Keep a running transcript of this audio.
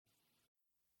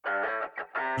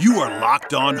You are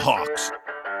Locked On Hawks,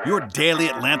 your daily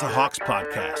Atlanta Hawks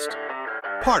podcast.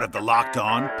 Part of the Locked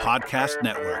On Podcast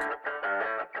Network.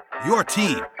 Your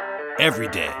team every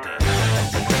day.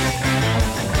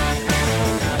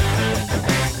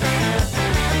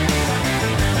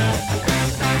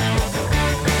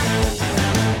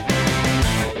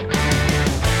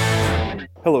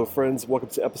 Hello, friends. Welcome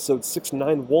to episode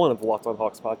 691 of the Locked On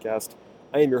Hawks podcast.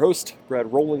 I am your host,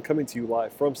 Brad Rowland, coming to you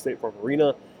live from State Farm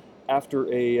Arena.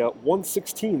 After a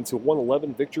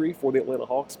 116-111 victory for the Atlanta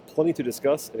Hawks, plenty to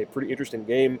discuss and a pretty interesting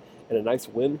game and a nice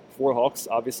win for the Hawks,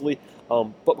 obviously.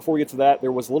 But before we get to that,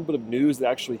 there was a little bit of news that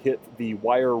actually hit the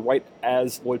wire right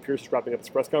as Lloyd Pierce was wrapping up his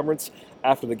press conference.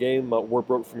 After the game, word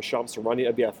broke from Shams Charania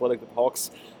of The Athletic that the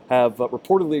Hawks have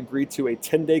reportedly agreed to a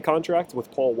 10-day contract with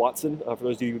Paul Watson. For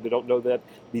those of you that don't know that,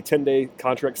 the 10-day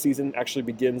contract season actually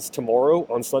begins tomorrow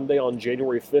on Sunday on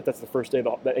January 5th. That's the first day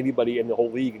that anybody in the whole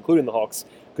league, including the Hawks,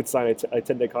 could sign a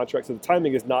 10-day contract. So the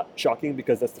timing is not shocking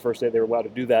because that's the first day they were allowed to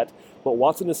do that. But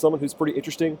Watson is someone who's pretty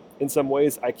interesting in some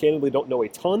ways. I candidly don't know a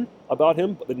ton about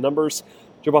him, but the numbers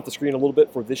jump off the screen a little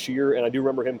bit for this year, and I do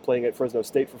remember him playing at Fresno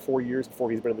State for 4 years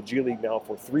before he's been in the G League now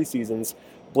for 3 seasons.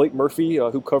 Blake Murphy,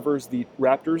 who covers the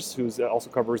Raptors, who also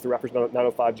covers the Raptors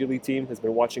 905 G League team, has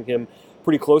been watching him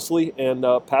pretty closely and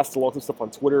passed along some stuff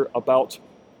on Twitter about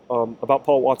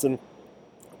Paul Watson,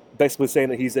 basically saying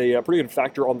that he's a pretty good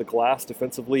factor on the glass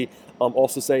defensively.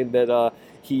 Also saying that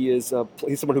he's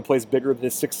someone who plays bigger than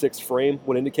his 6'6" frame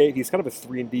would indicate. He's kind of a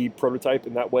 3-and-D prototype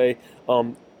in that way.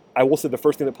 I will say the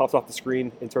first thing that pops off the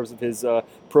screen in terms of his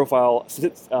profile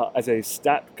as a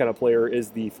stat kind of player is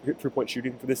the three-point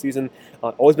shooting for this season.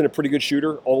 Always been a pretty good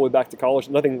shooter all the way back to college.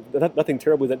 Nothing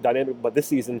terribly dynamic, but this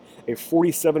season, a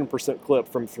 47% clip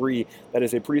from three. That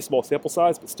is a pretty small sample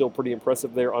size, but still pretty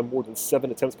impressive there on more than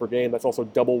 7 attempts per game. That's also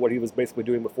double what he was basically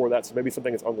doing before that, so maybe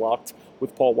something is unlocked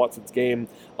with Paul Watson's game.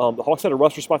 The Hawks had a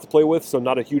roster spot to play with, so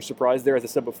not a huge surprise there. As I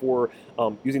said before,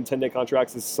 using 10-day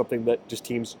contracts is something that just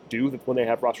teams do when they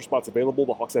have roster spots available.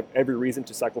 The Hawks have every reason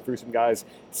to cycle through some guys,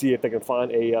 see if they can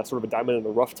find a sort of a diamond in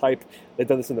the rough type. They've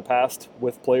done this in the past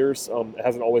with players. It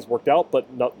hasn't always worked out, but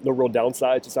no real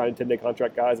downside to signing 10-day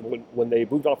contract guys. And when they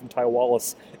moved on from Ty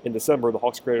Wallace in December, the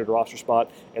Hawks created a roster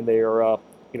spot, and they are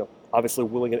obviously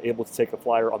willing and able to take a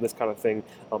flyer on this kind of thing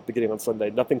beginning on Sunday.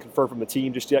 Nothing confirmed from the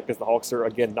team just yet because the Hawks are,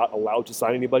 again, not allowed to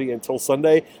sign anybody until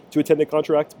Sunday to a 10-day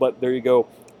contract, but there you go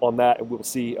on that, and we'll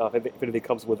see if anything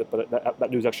comes with it. But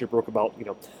that news actually broke about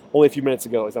only a few minutes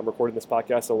ago as I'm recording this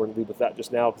podcast, so we're going to leave with that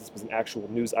just now because this was an actual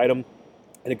news item.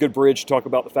 And a good bridge to talk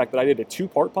about the fact that I did a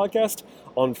 2-part podcast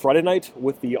on Friday night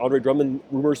with the Andre Drummond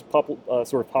rumors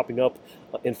sort of popping up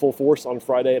in full force on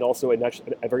Friday, and also a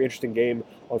very interesting game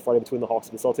on Friday between the Hawks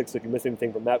and the Celtics. So if you missed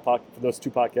anything from from those 2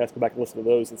 podcasts, go back and listen to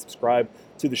those and subscribe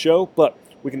to the show. But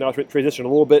we can now transition a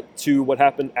little bit to what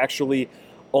happened actually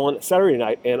on Saturday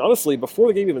night. And honestly, before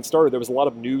the game even started, there was a lot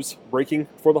of news breaking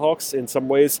for the Hawks in some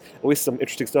ways, at least some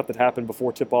interesting stuff that happened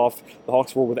before tip-off. The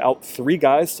Hawks were without 3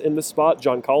 guys in this spot.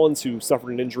 John Collins, who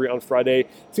suffered an injury on Friday,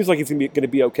 seems like he's going to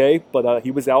be okay, but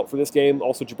he was out for this game.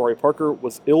 Also, Jabari Parker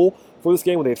was ill for this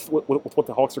game with what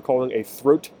the Hawks are calling a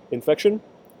throat infection.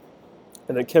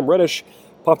 And then Cam Reddish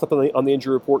popped up on the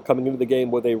injury report coming into the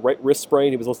game with a right wrist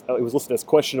sprain. He was listed as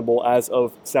questionable as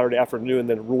of Saturday afternoon and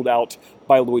then ruled out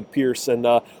by Lloyd Pierce. And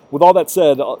with all that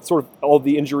said, sort of all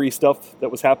the injury stuff that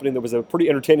was happening, there was a pretty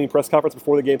entertaining press conference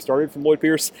before the game started from Lloyd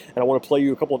Pierce, and I want to play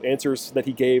you a couple of answers that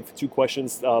he gave to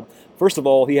questions. First of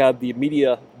all, he had the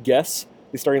media guess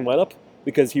the starting lineup,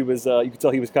 because he was, you could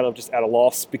tell he was kind of just at a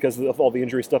loss because of all the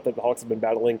injury stuff that the Hawks have been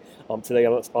battling today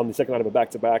on the second night of a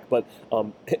back-to-back. But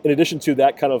in addition to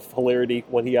that kind of hilarity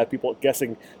when he had people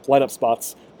guessing lineup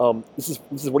spots, this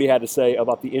is what he had to say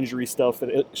about the injury stuff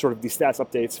and sort of the stats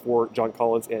updates for John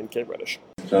Collins and Cam Reddish.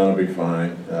 John will be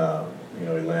fine. He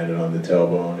landed on the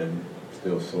tailbone and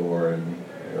still sore, and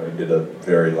he did a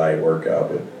very light workout,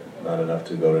 but not enough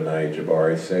to go tonight.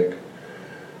 Jabari's sick,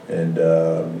 and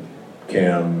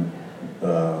Cam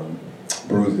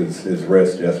bruised his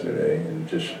wrist yesterday and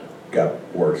just got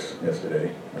worse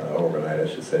yesterday, overnight I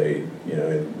should say. He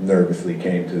nervously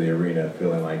came to the arena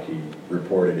feeling like he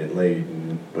reported it late,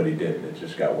 but he didn't. It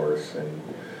just got worse, and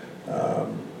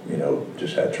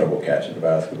just had trouble catching the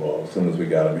basketball. As soon as we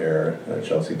got him here,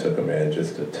 Chelsea took him in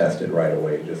just to test it right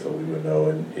away, just so we would know,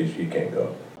 and he can't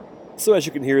go. So as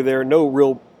you can hear there, no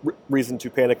real reason to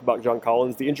panic about John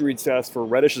Collins. The injury status for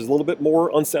Reddish is a little bit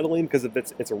more unsettling because of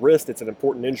it's a wrist. It's an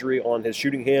important injury on his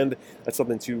shooting hand. That's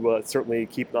something to certainly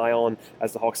keep an eye on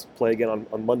as the Hawks play again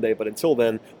on Monday. But until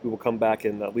then, we will come back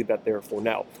and leave that there for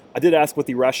now. I did ask what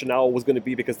the rationale was going to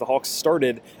be because the Hawks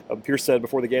started, Pierce said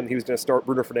before the game that he was going to start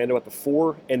Bruno Fernando at the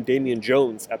 4 and Damian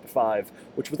Jones at the 5,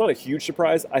 which was not a huge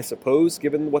surprise, I suppose,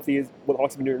 given what the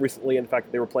Hawks have been doing recently and the fact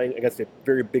that they were playing against a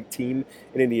very big team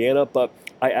in Indiana. But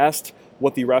I asked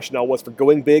what the rationale was for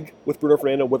going big with Bruno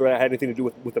Fernando, whether that had anything to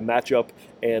do with the matchup,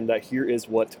 and here is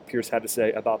what Pierce had to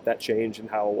say about that change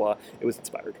and how it was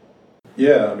inspired.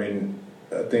 Yeah, I mean,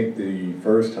 I think the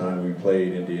first time we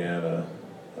played Indiana,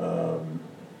 our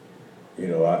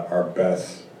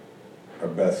best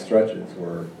stretches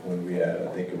were when we had, I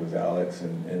think it was Alex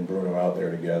and Bruno out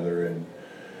there together, and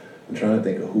I'm trying to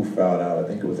think of who fouled out. I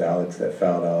think it was Alex that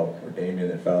fouled out, or Damian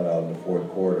that fouled out in the fourth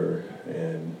quarter,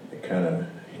 and it kind of,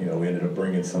 we ended up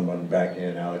bringing someone back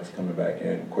in, Alex coming back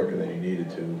in quicker than he needed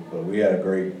to. But we had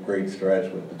a great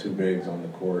stretch with the two bigs on the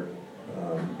court.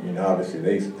 Obviously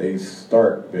they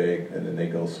start big and then they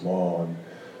go small, and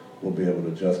we'll be able to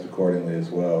adjust accordingly as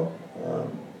well.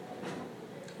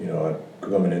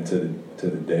 Coming into the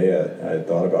day, I had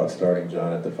thought about starting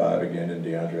John at the 5 again and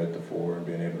DeAndre at the 4, and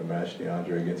being able to match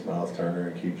DeAndre against Miles Turner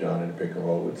and keep John in the pick and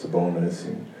roll with Sabonis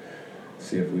and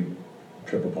see if we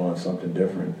trip upon something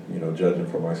different, judging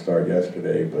from our start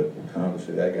yesterday. But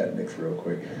obviously that got nixed real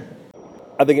quick.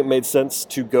 I think it made sense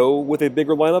to go with a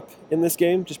bigger lineup in this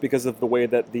game just because of the way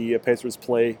that the Pacers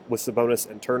play with Sabonis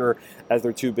and Turner as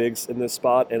their two bigs in this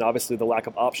spot, and obviously the lack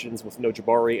of options with no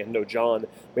Jabari and no John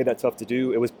made that tough to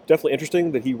do. It was definitely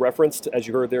interesting that he referenced, as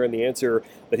you heard there in the answer,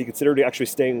 that he considered actually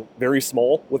staying very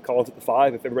small with Collins at the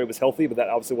 5 if everybody was healthy, but that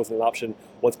obviously wasn't an option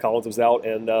once Collins was out.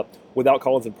 And without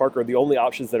Collins and Parker, the only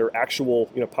options that are actual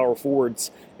power forwards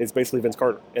is basically Vince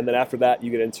Carter. And then after that, you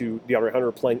get into DeAndre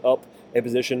Hunter playing up a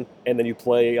position, and then you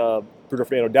play Bruno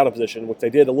Fernando down a position, which they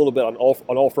did a little bit on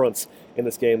all fronts in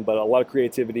this game, but a lot of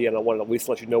creativity, and I wanted to at least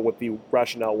let you know what the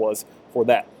rationale was for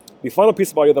that. The final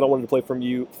piece of audio that I wanted to play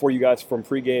for you guys from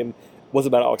pregame was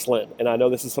about Alex Len, and I know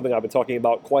this is something I've been talking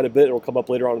about quite a bit. It will come up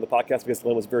later on in the podcast because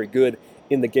Len was very good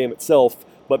in the game itself,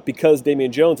 but because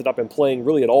Damian Jones had not been playing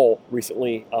really at all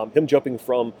recently, him jumping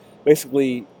from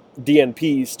basically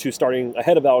DNPs to starting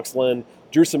ahead of Alex Len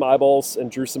drew some eyeballs and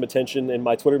drew some attention in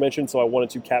my Twitter mention, so I wanted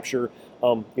to capture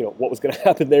what was going to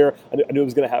happen there. I knew it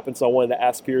was going to happen, so I wanted to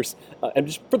ask Pierce. And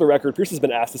just for the record, Pierce has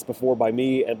been asked this before by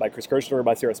me and by Chris Kirshner,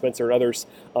 by Sarah Spencer, and others.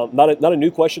 Not a new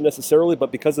question necessarily,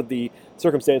 but because of the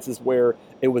circumstances where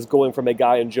it was going from a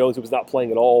guy in Jones who was not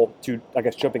playing at all to, I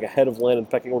guess, jumping ahead of Len in the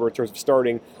pecking order in terms of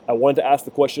starting, I wanted to ask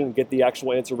the question and get the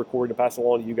actual answer recorded and pass it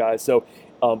along to you guys. So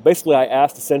basically, I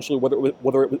asked essentially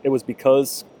whether it was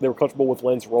because they were comfortable with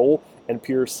Len's role, and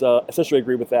Pierce essentially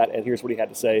agreed with that, and here's what he had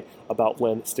to say about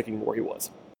Len sticking where he was.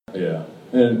 Yeah,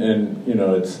 and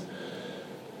it's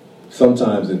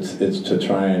sometimes it's to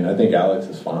try, and I think Alex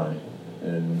is fine,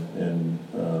 and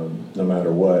no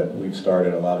matter what, we've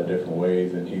started a lot of different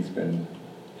ways, and he's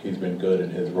been good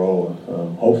in his role.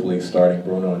 Hopefully, starting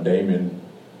Bruno and Damian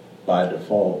by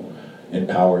default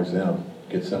empowers them,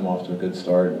 gets them off to a good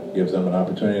start, gives them an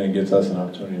opportunity, and gives us an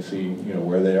opportunity to see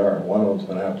where they are. One of them's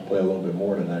going to have to play a little bit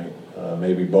more tonight,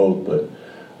 maybe both, but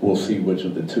we'll see which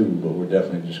of the two. But we're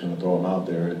definitely just going to throw them out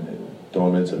there and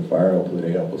throw them into the fire. Hopefully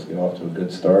they help us get off to a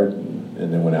good start,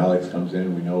 and then when Alex comes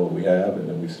in, we know what we have, and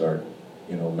then we start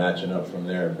matching up from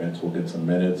there. Vince will get some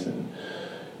minutes, and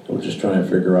we'll just try and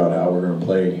figure out how we're going to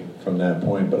play from that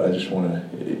point. But I just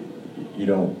want to.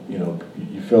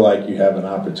 You feel like you have an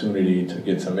opportunity to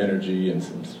get some energy and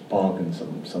some spunk and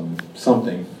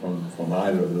something from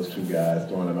either of those two guys,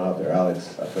 throwing them out there.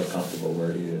 Alex, I feel comfortable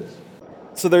where he is.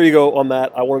 So there you go on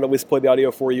that. I wanted to at least play the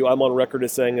audio for you. I'm on record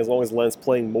as saying as long as Len's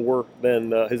playing more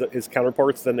than his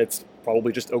counterparts, then it's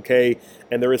probably just okay.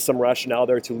 And there is some rationale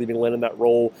there to leaving Len in that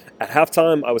role. At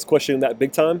halftime, I was questioning that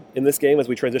big time in this game as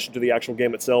we transitioned to the actual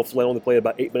game itself. Len only played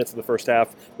about 8 minutes in the first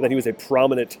half, but then he was a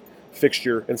prominent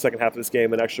fixture in the second half of this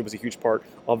game and actually was a huge part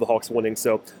of the Hawks winning.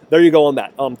 So there you go on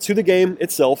that. To the game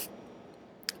itself.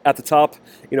 At the top,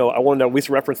 I wanted to at least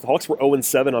reference the Hawks were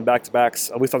 0-7 on back-to-backs,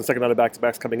 at least on the second night of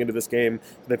back-to-backs coming into this game.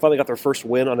 They finally got their first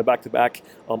win on a back-to-back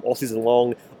all season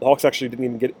long. The Hawks actually didn't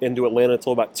even get into Atlanta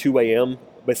until about 2 a.m.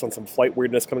 based on some flight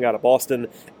weirdness coming out of Boston.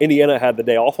 Indiana had the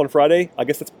day off on Friday. I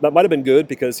guess that might have been good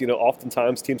because,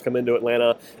 oftentimes teams come into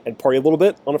Atlanta and party a little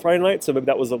bit on a Friday night, so maybe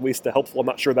that was at least helpful. I'm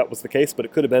not sure that was the case, but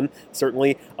it could have been,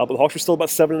 certainly. But the Hawks were still about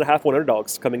 7.5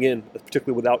 underdogs coming in,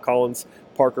 particularly without Collins,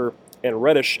 Parker, and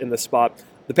Reddish in this spot.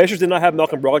 The Pacers did not have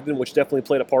Malcolm Brogdon, which definitely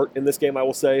played a part in this game, I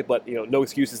will say, but no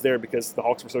excuses there because the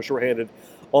Hawks were so shorthanded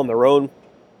on their own.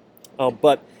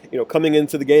 But coming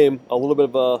into the game, a little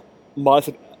bit of a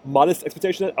modest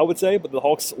expectation, I would say, but the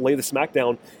Hawks lay the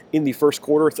smackdown in the first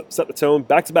quarter, set the tone.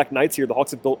 Back-to-back nights here, the Hawks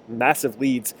have built massive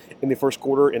leads in the first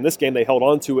quarter. In this game, they held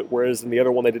on to it, whereas in the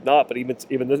other one, they did not. But even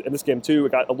in this game, too,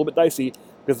 it got a little bit dicey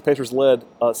because the Pacers led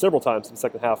several times in the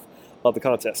second half of the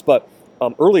contest. But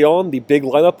early on, the big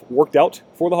lineup worked out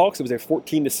for the Hawks. It was a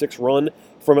 14-6 run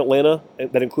from Atlanta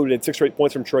that included 6 or 8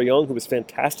 points from Trae Young, who was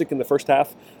fantastic in the first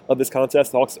half of this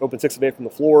contest. The Hawks opened 6 of 8 from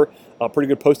the floor. Pretty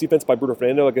good post defense by Bruno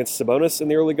Fernando against Sabonis in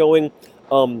the early going.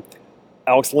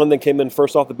 Alex Len then came in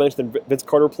first off the bench, then Vince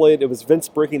Carter played. It was Vince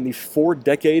breaking the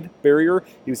 4-decade barrier.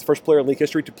 He was the first player in league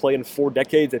history to play in 4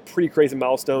 decades, a pretty crazy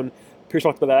milestone. Pierce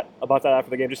talked about that after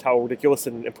the game, just how ridiculous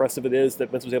and impressive it is that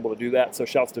Vince was able to do that. So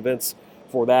shouts to Vince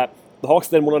for that. The Hawks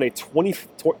then went on a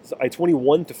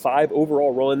 21-5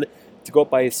 overall run to go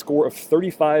up by a score of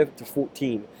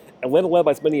 35-14. Atlanta led by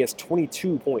as many as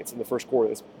 22 points in the first quarter.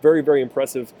 This very, very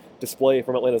impressive display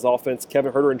from Atlanta's offense.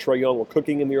 Kevin Huerter and Trae Young were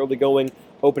cooking in the early going,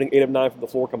 opening 8 of 9 from the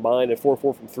floor combined and 4 of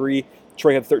 4 from 3.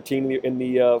 Trae had 13 in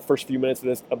the first few minutes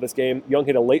of this game. Young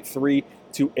hit a late 3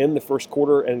 to end the first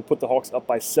quarter and put the Hawks up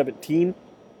by 17.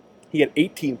 He had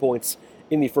 18 points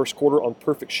in the first quarter on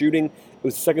perfect shooting. It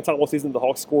was the second time all season the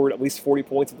Hawks scored at least 40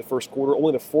 points in the first quarter.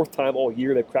 Only the fourth time all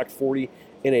year they've cracked 40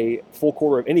 in a full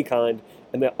quarter of any kind.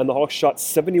 And the Hawks shot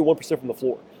 71% from the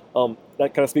floor.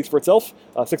 That kind of speaks for itself.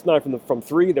 6-9 from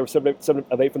 3. They were 7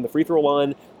 of 8 from the free throw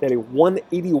line. They had a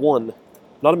 181,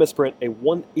 not a misprint, a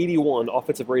 181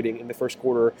 offensive rating in the first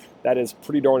quarter. That is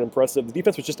pretty darn impressive. The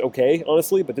defense was just okay,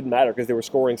 honestly, but didn't matter because they were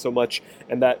scoring so much,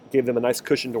 and that gave them a nice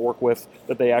cushion to work with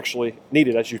that they actually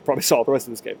needed, as you probably saw the rest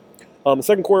of this game. The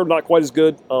second quarter, not quite as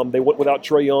good. They went without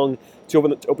Trae Young to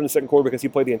open the second quarter because he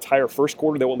played the entire first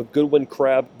quarter. They went with Goodwin,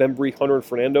 Crabbe, Bembry, Hunter, and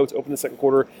Fernando to open the second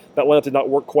quarter. That lineup did not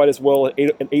work quite as well. An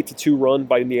 8-2 run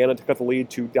by Indiana to cut the lead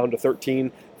down to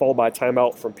 13, followed by a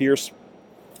timeout from Pierce.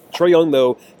 Trae Young,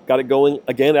 though, got it going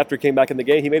again after he came back in the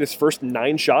game. He made his first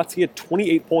 9 shots. He had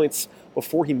 28 points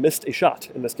before he missed a shot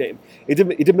in this game. He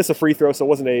did miss a free throw, so it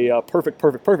wasn't a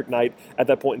perfect night at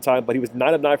that point in time, but he was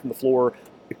 9 of 9 from the floor.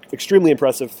 Extremely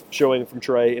impressive showing from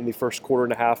Trae in the first quarter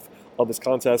and a half of this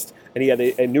contest, and he had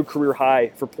a new career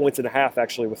high for points and a half,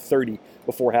 actually, with 30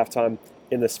 before halftime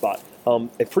in this spot. A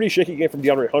pretty shaky game from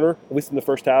DeAndre Hunter, at least in the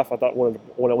first half. I thought I wanted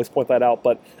to at least point that out,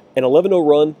 but an 11-0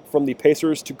 run from the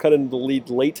Pacers to cut into the lead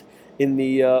late in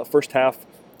the first half,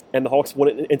 and the Hawks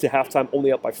went into halftime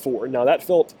only up by 4. Now that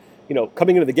felt,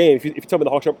 coming into the game, if you told me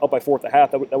the Hawks were up by 4 at the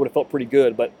half, that would have felt pretty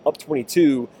good, but up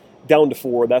 22, down to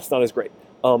 4, that's not as great.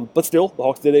 But still, the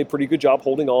Hawks did a pretty good job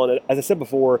holding on. As I said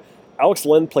before, Alex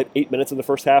Len played 8 minutes in the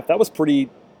first half. That was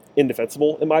pretty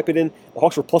indefensible, in my opinion. The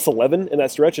Hawks were plus 11 in that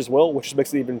stretch as well, which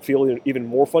makes it even feel even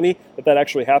more funny that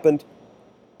actually happened.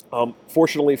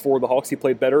 Fortunately for the Hawks, he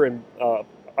played better, and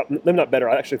not better.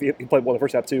 Actually, he played well in the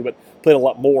first half too, but played a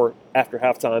lot more after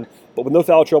halftime. But with no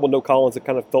foul trouble, no Collins, it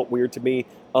kind of felt weird to me.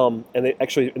 And they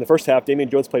actually, in the first half, Damian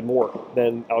Jones played more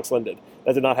than Alex Len did.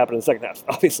 That did not happen in the second half,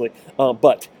 obviously.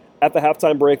 But at the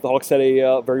halftime break, the Hawks had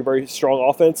a very, very strong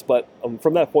offense, but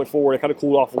from that point forward, it kind of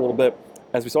cooled off a little bit,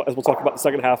 as we'll talk about the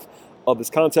second half of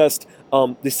this contest.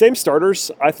 The same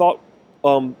starters, I thought,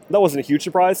 that wasn't a huge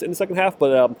surprise in the second half,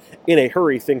 but in a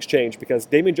hurry, things changed because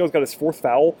Damian Jones got his 4th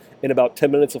foul in about 10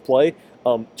 minutes of play,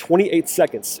 28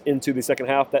 seconds into the second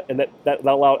half, that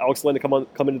allowed Alex Len to come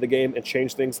into the game and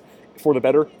change things for the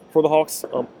better for the Hawks,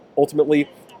 ultimately.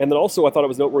 And then also, I thought it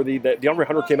was noteworthy that DeAndre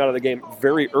Hunter came out of the game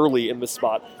very early in this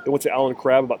spot. They went to Allen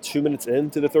Crabbe about 2 minutes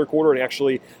into the third quarter, and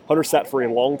Hunter sat for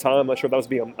a long time. I'm not sure if that was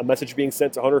a message being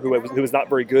sent to Hunter, who was not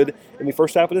very good in the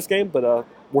first half of this game, but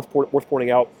worth pointing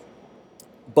out.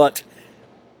 But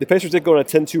the Pacers did go on a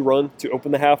 10-2 run to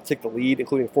open the half, take the lead,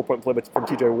 including a 4-point play from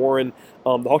T.J. Warren.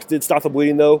 The Hawks did stop the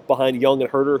bleeding, though, behind Young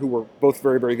and Huerter, who were both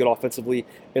very, very good offensively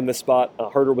in this spot.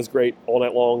 Huerter was great all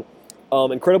night long.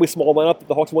 Incredibly small lineup that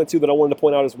the Hawks went to that I wanted to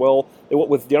point out as well. They went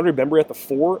with DeAndre Bembry at the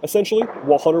 4, essentially,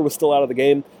 while Hunter was still out of the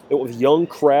game. They went with Young,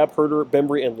 Crabbe, Huerter,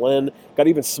 Bembry, and Len. Got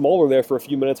even smaller there for a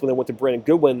few minutes when they went to Brandon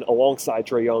Goodwin alongside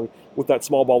Trae Young with that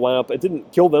small ball lineup. It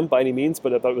didn't kill them by any means,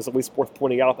 but I thought it was at least worth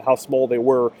pointing out how small they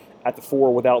were at the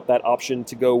 4 without that option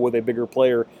to go with a bigger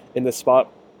player in this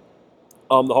spot.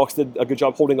 The Hawks did a good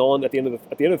job holding on at the end of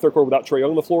the third quarter without Trae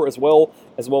Young on the floor, as well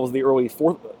as the early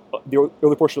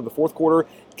portion of the fourth quarter.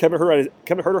 Kevin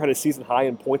Huerter had a season high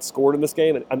in points scored in this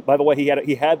game, and by the way,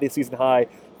 he had the season high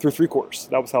through 3 quarters.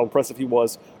 That was how impressive he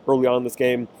was early on in this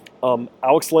game.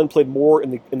 Alex Len played more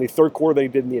in the third quarter than he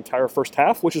did in the entire first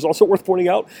half, which is also worth pointing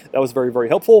out. That was very, very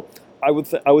helpful. I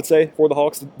would say for the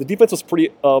Hawks, the defense was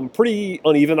pretty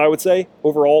uneven. I would say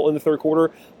overall in the third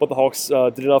quarter, but the Hawks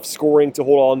did enough scoring to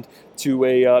hold on to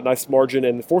a nice margin.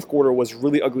 And the fourth quarter was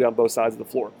really ugly on both sides of the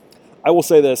floor. I will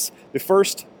say this: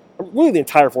 the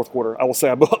entire fourth quarter, I will say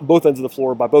on both ends of the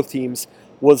floor by both teams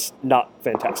was not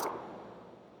fantastic.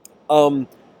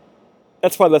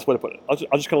 That's probably the best way to put it. I'll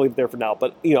just kind of leave it there for now.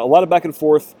 But a lot of back and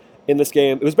forth in this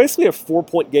game. It was basically a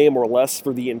 4-point game or less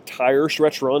for the entire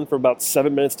stretch run, from about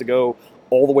 7 minutes to go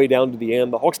all the way down to the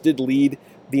end. The Hawks did lead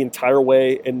the entire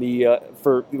way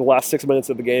for the last 6 minutes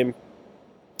of the game.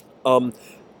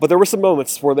 But there were some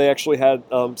moments where they actually had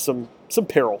some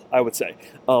peril, I would say.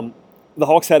 The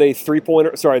Hawks had a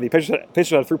three-pointer. Sorry, the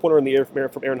Pacers had a three-pointer in the air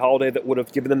from Aaron Holiday that would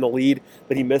have given them the lead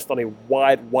that he missed on a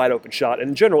wide open shot. And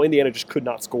in general, Indiana just could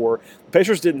not score. The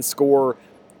Pacers didn't score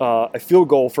a field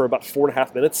goal for about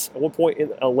 4.5 minutes at one point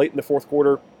late in the fourth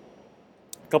quarter.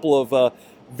 A couple of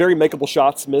very makeable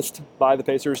shots missed by the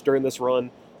Pacers during this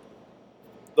run.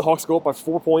 The Hawks go up by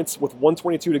 4 points with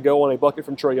 1:22 to go on a bucket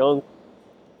from Trae Young.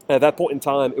 At that point in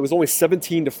time, it was only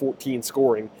 17-14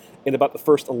 scoring in about the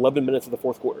first 11 minutes of the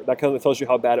fourth quarter. That kind of tells you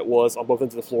how bad it was on both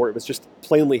ends of the floor. It was just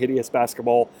plainly hideous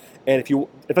basketball. And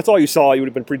if that's all you saw, you would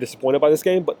have been pretty disappointed by this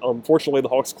game. But unfortunately, the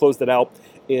Hawks closed it out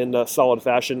in solid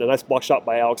fashion. A nice block shot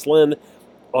by Alex Len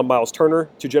on Miles Turner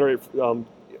to generate.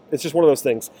 It's just one of those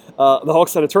things. The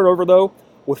Hawks had a turnover, though,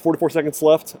 with 44 seconds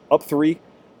left, up 3.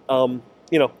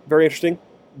 Very interesting.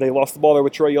 They lost the ball there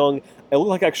with Trae Young. It looked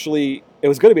like actually it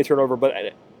was going to be a turnover, but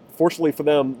fortunately for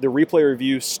them, the replay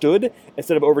review stood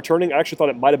instead of overturning. I actually thought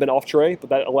it might have been off Trae, but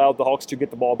that allowed the Hawks to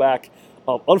get the ball back.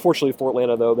 Unfortunately for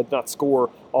Atlanta, though, they did not score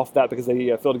off that because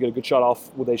they failed to get a good shot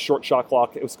off with a short shot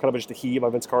clock. It was kind of just a heave by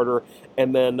Vince Carter.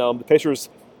 And then the Pacers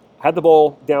had the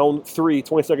ball down 3,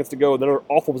 20 seconds to go, and then an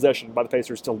awful possession by the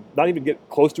Pacers to not even get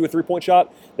close to a three-point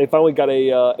shot. They finally got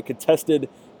a contested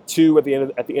 2 at the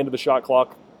end of the shot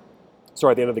clock.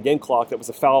 Sorry, at the end of the game clock. That was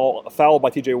a foul by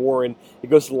T.J. Warren. He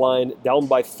goes to the line, down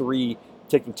by 3,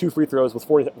 taking 2 free throws with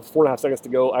 4.5 seconds to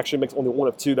go. Actually makes only 1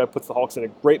 of 2. That puts the Hawks in a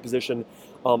great position.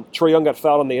 Trae Young got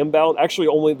fouled on the inbound. Actually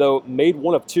only, though, made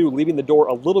 1 of 2, leaving the door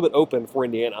a little bit open for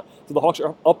Indiana. So the Hawks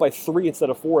are up by 3 instead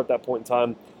of 4 at that point in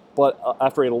time. But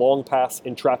after a long pass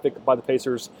in traffic by the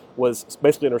Pacers was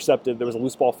basically intercepted, there was a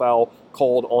loose ball foul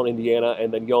called on Indiana,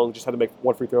 and then Young just had to make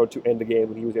 1 free throw to end the game,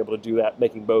 and he was able to do that,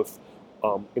 making both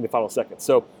in the final seconds.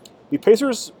 So the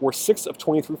Pacers were 6 of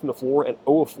 23 from the floor and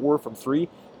 0 of 4 from 3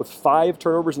 with 5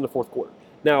 turnovers in the fourth quarter.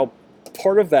 Now,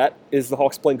 part of that is the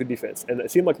Hawks playing good defense, and it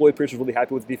seemed like Lloyd Pierce was really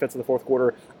happy with the defense in the fourth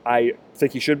quarter. I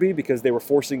think he should be, because they were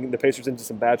forcing the Pacers into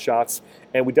some bad shots,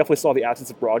 and we definitely saw the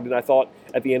absence of Brogdon, I thought,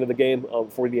 at the end of the game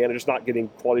for Indiana, just not getting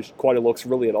quality looks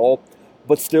really at all.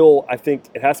 But still, I think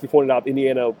it has to be pointed out,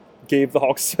 Indiana gave the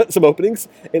Hawks some openings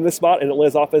in this spot, and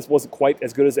Atlanta's offense wasn't quite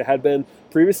as good as it had been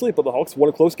previously, but the Hawks won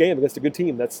a close game against a good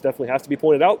team. That's definitely has to be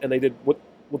pointed out, and they did what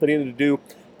they needed to do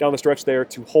down the stretch there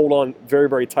to hold on very,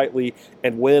 very tightly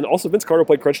and win. Also, Vince Carter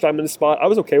played crunch time in this spot. I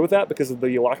was okay with that because of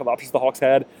the lack of options the Hawks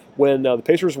had when the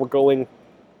Pacers were going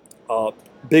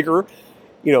bigger.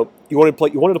 You wanted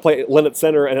to play Len at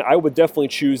center, and I would definitely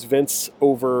choose Vince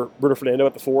over Bruno Fernando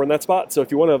at the 4 in that spot. So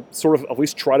if you want to sort of at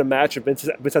least try to match, if Vince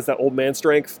has that old man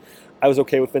strength, I was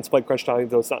okay with Vince playing crunch time,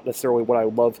 though it's not necessarily what I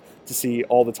would love to see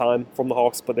all the time from the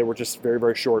Hawks, but they were just very,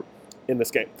 very short in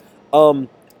this game.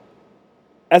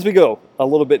 As we go a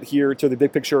little bit here to the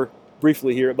big picture,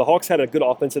 briefly here, the Hawks had a good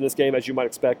offense in this game, as you might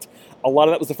expect. A lot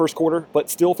of that was the first quarter, but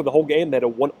still for the whole game, they had a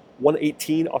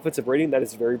 118 offensive rating. That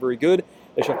is very, very good.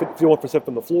 They shot 51%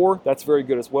 from the floor. That's very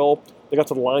good as well. They got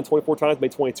to the line 24 times,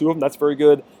 made 22 of them. That's very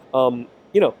good.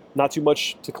 Not too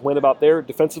much to complain about there.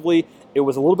 Defensively, it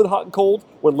was a little bit hot and cold.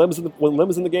 When Lem was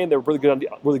in the game, they were really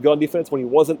good on defense. When he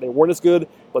wasn't, they weren't as good,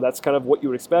 but that's kind of what you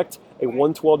would expect. A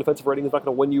 112 defensive rating is not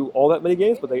going to win you all that many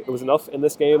games, but it was enough in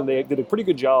this game, and they did a pretty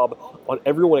good job on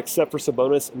everyone except for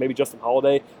Sabonis and maybe Justin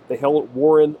Holiday. They held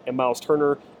Warren and Miles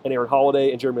Turner and Aaron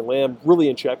Holiday and Jeremy Lamb really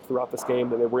in check throughout this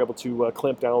game, and they were able to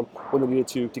clamp down when they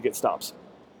needed to get stops.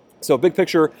 So big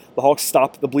picture, the Hawks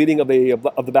stopped the bleeding of the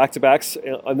back-to-backs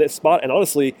on this spot, and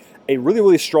honestly, a really,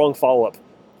 really strong follow-up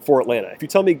for Atlanta. If you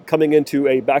tell me coming into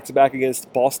a back-to-back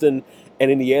against Boston and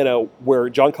Indiana, where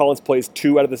John Collins plays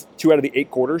 2 out of the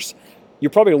 8 quarters, you're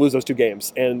probably going to lose those 2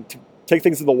 games. And to take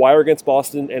things to the wire against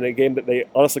Boston in a game that they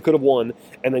honestly could have won,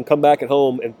 and then come back at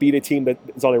home and beat a team that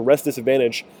is on a rest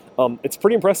disadvantage, it's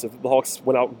pretty impressive. The Hawks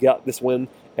went out and got this win,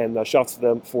 and shouts to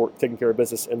them for taking care of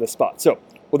business in this spot. So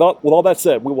with all that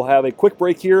said, we will have a quick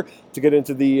break here to get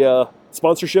into the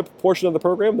sponsorship portion of the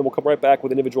program. Then we'll come right back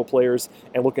with individual players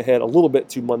and look ahead a little bit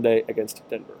to Monday against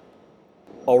Denver.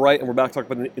 All right, and we're back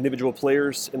talking about the individual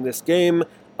players in this game.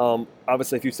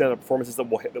 Obviously, a few standout performances that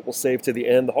we'll save to the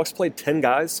end. The Hawks played 10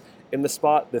 guys in this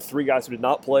spot. The 3 guys who did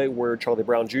not play were Charlie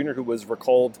Brown Jr., who was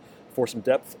recalled for some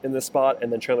depth in this spot,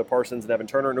 and then Chandler Parsons and Evan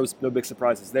Turner. No big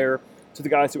surprises there. To the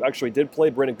guys who actually did play,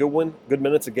 Brandon Goodwin, good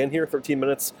minutes again here, 13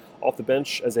 minutes off the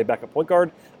bench as a backup point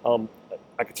guard.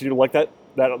 I continue to like that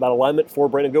alignment for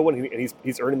Brandon Goodwin.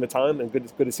 He's earning the time, and good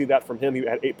to see that from him. He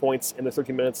had 8 points in the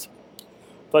 13 minutes.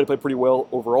 Thought he played pretty well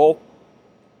overall.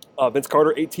 Vince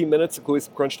Carter, 18 minutes, including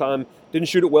some crunch time. Didn't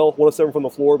shoot it well, 1 of 7 from the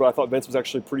floor, but I thought Vince was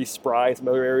actually pretty spry in some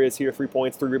other areas here. 3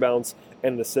 points, 3 rebounds,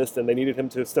 and an assist, and they needed him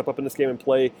to step up in this game and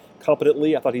play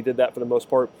competently. I thought he did that for the most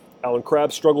part. Alan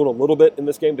Crabb struggled a little bit in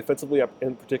this game, defensively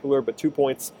in particular, but 2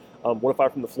 points, 1 of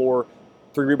 5 from the floor,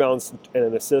 3 rebounds, and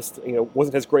an assist.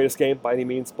 Wasn't his greatest game by any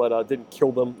means, but didn't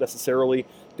kill them necessarily.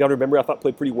 DeAndre Bembry, I thought,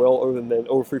 played pretty well, other than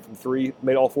 0 3 from 3.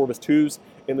 Made all 4 of his 2s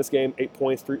in this game, 8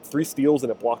 points, 3 steals,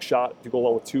 and a block shot to go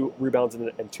along with 2 rebounds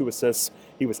and 2 assists.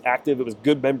 He was active. It was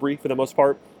good Bembry for the most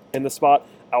part in the spot.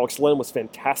 Alex Len was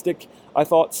fantastic. I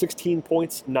thought 16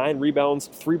 points, 9 rebounds,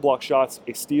 3 block shots,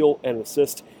 a steal, and an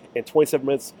assist in 27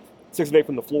 minutes. 6 of 8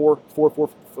 from the floor, 4 of 4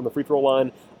 from the free throw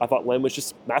line. I thought Len was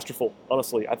just masterful,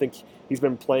 honestly. I think he's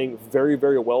been playing very,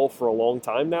 very well for a long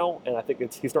time now, and I think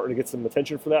he's starting to get some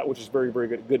attention for that, which is very, very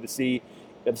good to see.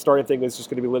 And the starting thing is just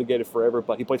going to be litigated forever,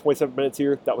 but he played 27 minutes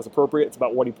here. That was appropriate. It's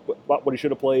about what he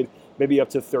should have played, maybe up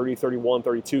to 30, 31,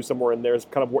 32, somewhere in there is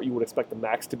kind of what you would expect the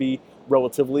max to be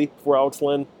relatively for Alex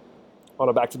Len, on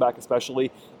a back-to-back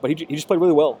especially. But he just played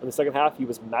really well. In the second half, he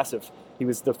was massive. He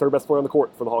was the 3rd best player on the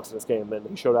court for the Hawks in this game, and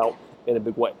he showed out in a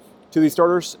big way. To the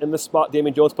starters in this spot,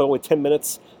 Damian Jones played only 10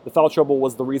 minutes. The foul trouble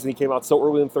was the reason he came out so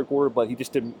early in the third quarter, but he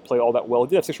just didn't play all that well. He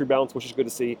did have 6 rebounds, which is good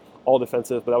to see, all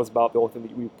defensive, but that was about the only thing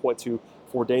that we point to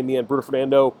for Damian. Bruno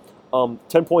Fernando,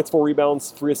 10 points, 4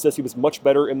 rebounds, 3 assists. He was much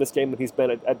better in this game than he's been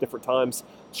at different times.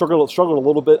 Struggled a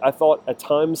little bit, I thought, at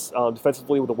times,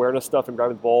 defensively with awareness stuff and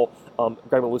grabbing the ball,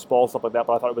 grabbing a loose ball, stuff like that,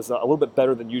 but I thought it was a little bit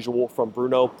better than usual from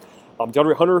Bruno.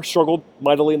 DeAndre Hunter struggled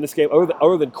mightily in this game.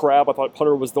 Other than Crabb, I thought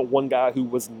Hunter was the one guy who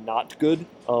was not good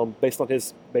based on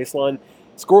his baseline.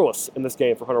 Scoreless in this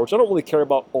game for Hunter, which I don't really care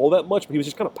about all that much, but he was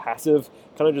just kind of passive,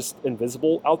 kind of just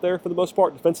invisible out there for the most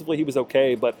part. Defensively, he was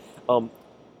okay, but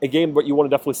a game that you want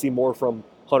to definitely see more from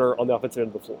Hunter on the offensive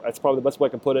end of the floor. That's probably the best way I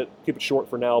can put it. Keep it short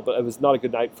for now, but it was not a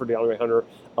good night for DeAndre Hunter,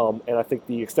 and I think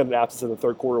the extended absence in the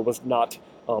third quarter was not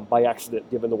by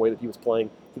accident, given the way that he was playing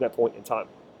to that point in time.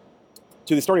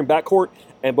 To the starting backcourt,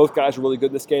 and both guys were really good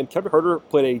in this game. Kevin Huerter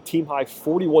played a team-high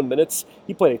 41 minutes.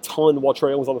 He played a ton while Trae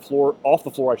Young was on the floor, off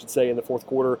the floor, I should say, in the fourth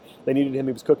quarter. They needed him.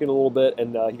 He was cooking a little bit,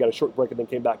 and he got a short break and then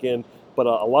came back in. But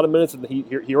a lot of minutes, and he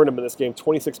earned them in this game.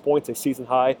 26 points, a season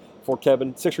high for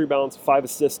Kevin. 6 rebounds, 5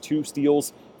 assists, 2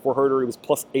 steals for Huerter. He was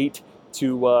plus 8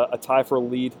 to a tie for a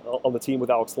lead on the team with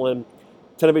Alex Len.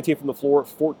 10 of 18 from the floor,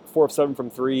 4 of 7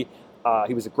 from 3.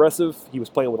 He was aggressive. He was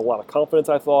playing with a lot of confidence,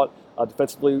 I thought.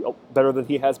 Defensively, better than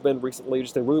he has been recently.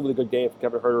 Just a really, really good game for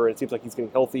Kevin Huerter, and it seems like he's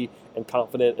getting healthy and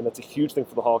confident, and that's a huge thing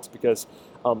for the Hawks because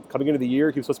coming into the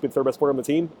year, he was supposed to be the 3rd best player on the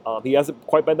team. He hasn't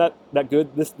quite been that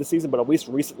good this season, but at least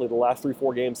recently, the last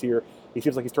 3-4 games here, he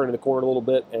seems like he's turning the corner a little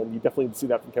bit, and you definitely see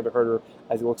that from Kevin Huerter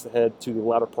as he looks ahead to the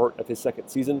latter part of his second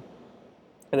season.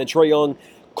 And then Trae Young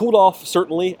cooled off,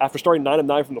 certainly. After starting 9 of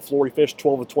 9 from the floor, he finished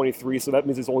 12 of 23, so that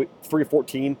means he's only 3 of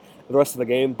 14 the rest of the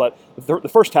game. But the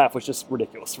first half was just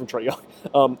ridiculous from Trae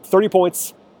Young. 30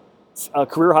 points,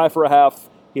 career high for a half.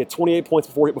 He had 28 points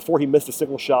before he missed a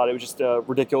single shot. It was just a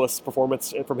ridiculous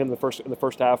performance from him in the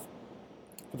first half.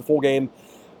 For the full game,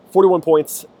 41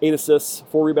 points, 8 assists,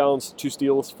 4 rebounds, 2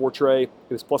 steals for Trae.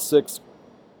 He was plus 6.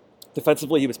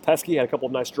 Defensively, he was pesky, had a couple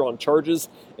of nice drawn charges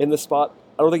in this spot.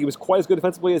 I don't think he was quite as good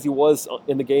defensively as he was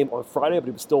in the game on Friday, but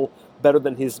he was still better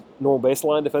than his normal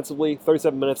baseline defensively.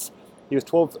 37 minutes. He was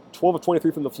 12 of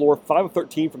 23 from the floor, 5 of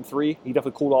 13 from 3. He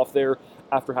definitely cooled off there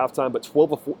after halftime, but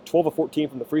 12 of 14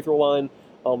 from the free throw line.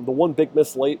 The one big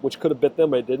miss late, which could have bit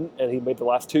them, but it didn't, and he made the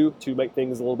last 2 to make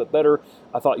things a little bit better.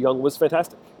 I thought Young was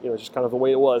fantastic. Just kind of the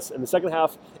way it was. In the second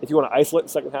half, if you want to isolate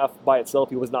the second half by itself,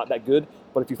 he was not that good.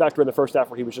 But if you factor in the first half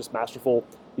where he was just masterful,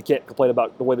 you can't complain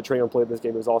about the way the Trae Young played this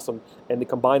game. It was awesome. And the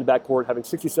combined backcourt having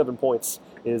 67 points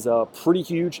is pretty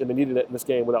huge, and they needed it in this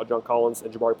game without John Collins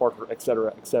and Jabari Parker, et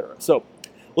cetera, et cetera. So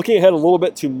looking ahead a little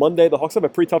bit to Monday, the Hawks have a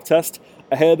pretty tough test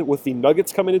ahead with the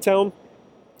Nuggets coming to town.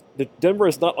 Denver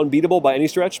is not unbeatable by any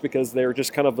stretch because they're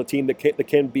just kind of a team that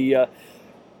can be, I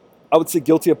would say,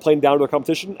 guilty of playing down to a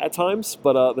competition at times.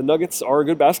 But the Nuggets are a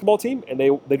good basketball team, and they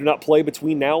do not play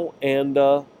between now and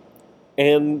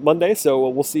and Monday, so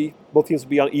we'll see. Both teams will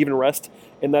be on even rest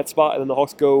in that spot, and then the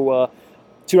Hawks go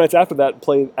 2 nights after that and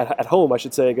play at home, I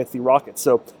should say, against the Rockets.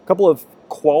 So a couple of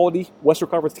quality Western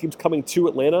Conference teams coming to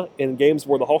Atlanta in games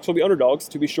where the Hawks will be underdogs,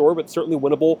 to be sure, but certainly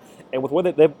winnable. And with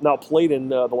what they've now played in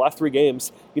the last 3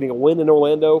 games, getting a win in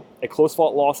Orlando, a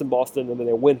close-fought loss in Boston, and then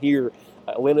a win here,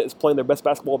 Atlanta is playing their best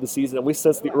basketball of the season, at least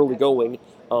since the early going.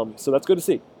 So that's good to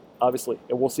see, obviously.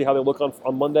 And we'll see how they look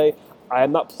on Monday. I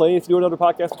am not planning to do another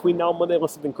podcast between now and Monday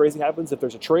unless something crazy happens. If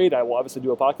there's a trade, I will obviously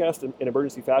do a podcast in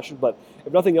emergency fashion. But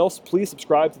if nothing else, please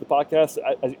subscribe to the podcast.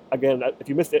 Again, if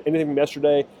you missed anything from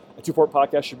yesterday, a 2-part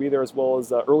podcast should be there, as well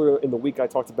as earlier in the week I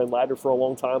talked to Ben Ladner for a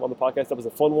long time on the podcast. That was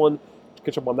a fun one.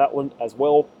 Catch up on that one as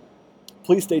well.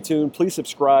 Please stay tuned. Please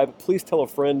subscribe. Please tell a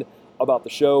friend about the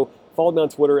show. Follow me on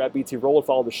Twitter at BTRoll.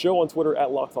 Follow the show on Twitter at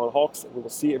Locked On Hawks. And we will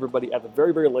see everybody at the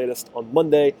very, very latest on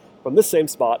Monday from this same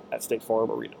spot at State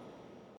Farm Arena.